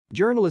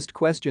Journalist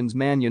questions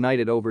Man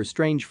United over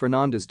strange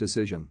Fernandes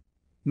decision.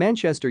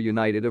 Manchester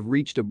United have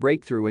reached a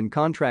breakthrough in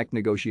contract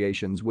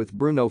negotiations with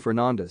Bruno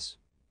Fernandes.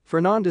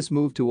 Fernandes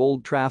moved to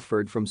Old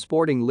Trafford from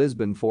Sporting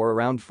Lisbon for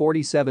around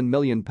 £47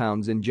 million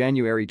in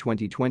January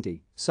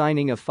 2020,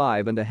 signing a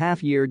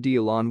 5.5-year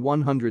deal on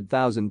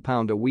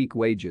 £100,000 a week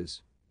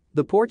wages.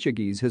 The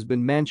Portuguese has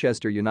been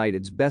Manchester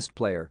United's best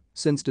player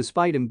since,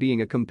 despite him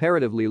being a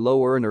comparatively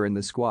low earner in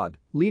the squad,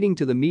 leading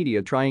to the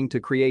media trying to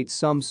create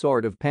some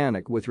sort of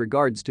panic with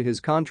regards to his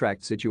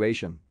contract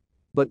situation.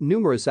 But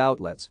numerous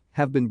outlets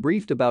have been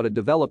briefed about a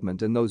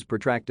development in those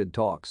protracted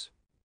talks.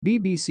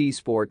 BBC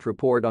Sport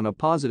report on a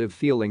positive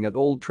feeling at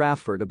Old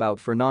Trafford about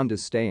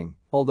Fernandes staying,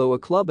 although a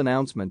club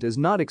announcement is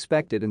not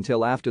expected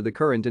until after the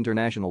current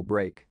international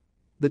break.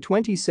 The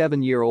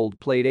 27-year-old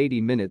played 80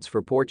 minutes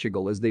for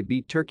Portugal as they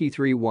beat Turkey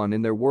 3-1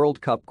 in their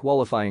World Cup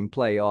qualifying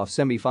play-off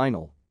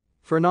semi-final.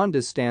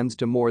 Fernandes stands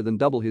to more than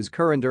double his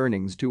current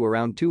earnings to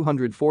around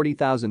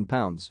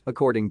 £240,000,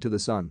 according to The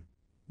Sun.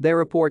 They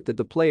report that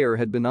the player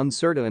had been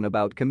uncertain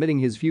about committing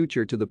his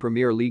future to the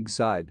Premier League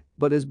side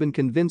but has been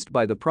convinced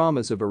by the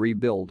promise of a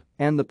rebuild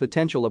and the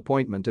potential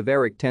appointment of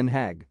Erik ten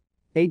Hag.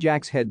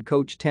 Ajax head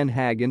coach Ten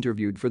Hag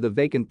interviewed for the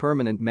vacant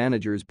permanent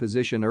manager's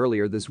position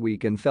earlier this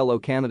week, and fellow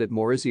candidate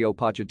Mauricio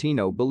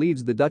Pochettino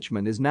believes the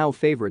Dutchman is now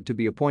favourite to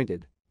be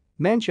appointed.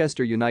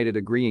 Manchester United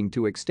agreeing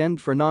to extend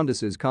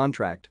Fernandes'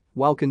 contract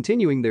while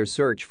continuing their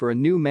search for a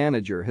new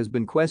manager has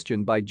been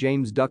questioned by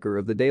James Ducker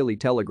of the Daily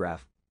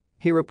Telegraph.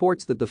 He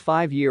reports that the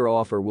 5-year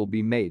offer will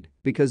be made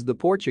because the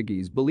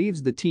Portuguese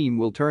believes the team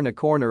will turn a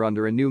corner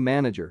under a new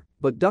manager,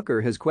 but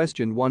Ducker has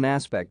questioned one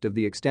aspect of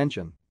the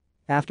extension.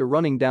 After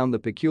running down the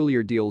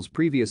peculiar deals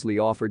previously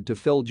offered to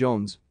Phil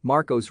Jones,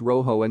 Marcos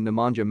Rojo and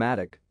Nemanja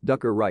Matic,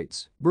 Ducker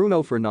writes,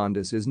 Bruno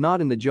Fernandes is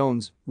not in the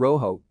Jones,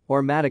 Rojo,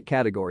 or Matic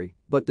category,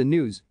 but the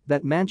news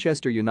that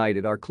Manchester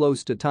United are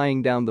close to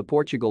tying down the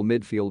Portugal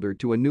midfielder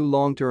to a new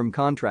long-term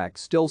contract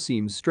still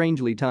seems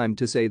strangely timed,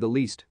 to say the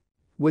least.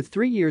 With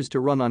 3 years to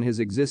run on his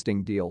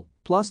existing deal,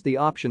 plus the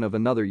option of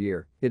another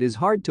year, it is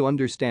hard to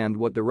understand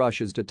what the rush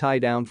is to tie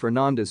down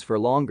Fernandes for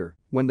longer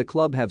when the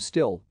club have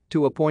still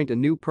to appoint a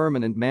new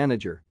permanent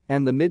manager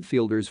and the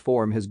midfielder's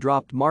form has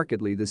dropped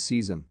markedly this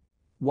season.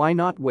 Why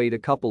not wait a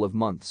couple of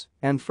months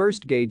and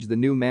first gauge the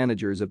new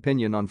manager's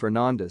opinion on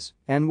Fernandes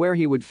and where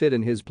he would fit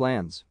in his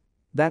plans?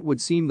 That would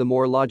seem the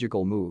more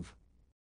logical move.